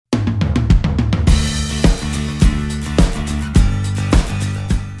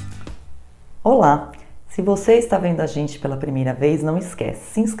Olá! Se você está vendo a gente pela primeira vez, não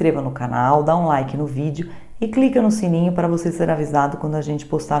esquece, se inscreva no canal, dá um like no vídeo e clica no sininho para você ser avisado quando a gente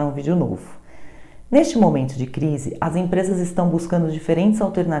postar um vídeo novo. Neste momento de crise, as empresas estão buscando diferentes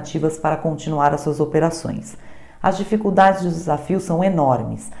alternativas para continuar as suas operações. As dificuldades e os desafios são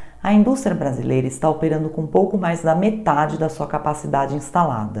enormes. A indústria brasileira está operando com pouco mais da metade da sua capacidade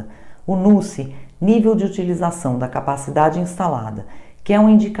instalada. O NUSI, nível de utilização da capacidade instalada, que é um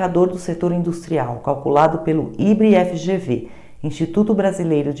indicador do setor industrial calculado pelo IBRE-FGV, Instituto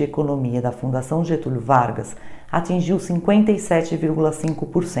Brasileiro de Economia da Fundação Getúlio Vargas, atingiu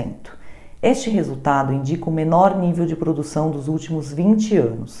 57,5%. Este resultado indica o menor nível de produção dos últimos 20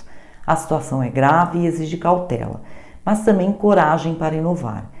 anos. A situação é grave e exige cautela, mas também coragem para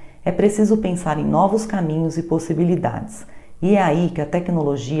inovar. É preciso pensar em novos caminhos e possibilidades. E é aí que a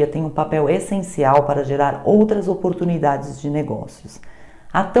tecnologia tem um papel essencial para gerar outras oportunidades de negócios.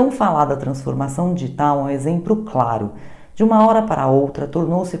 A tão falada transformação digital é um exemplo claro. De uma hora para outra,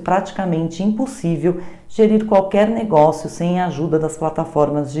 tornou-se praticamente impossível gerir qualquer negócio sem a ajuda das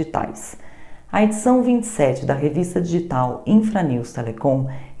plataformas digitais. A edição 27 da revista digital Infranews Telecom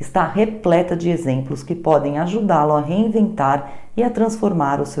está repleta de exemplos que podem ajudá-lo a reinventar e a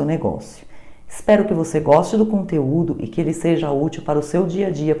transformar o seu negócio. Espero que você goste do conteúdo e que ele seja útil para o seu dia a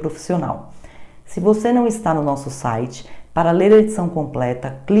dia profissional. Se você não está no nosso site, para ler a edição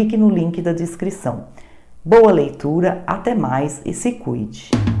completa, clique no link da descrição. Boa leitura, até mais e se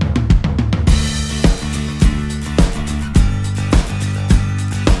cuide!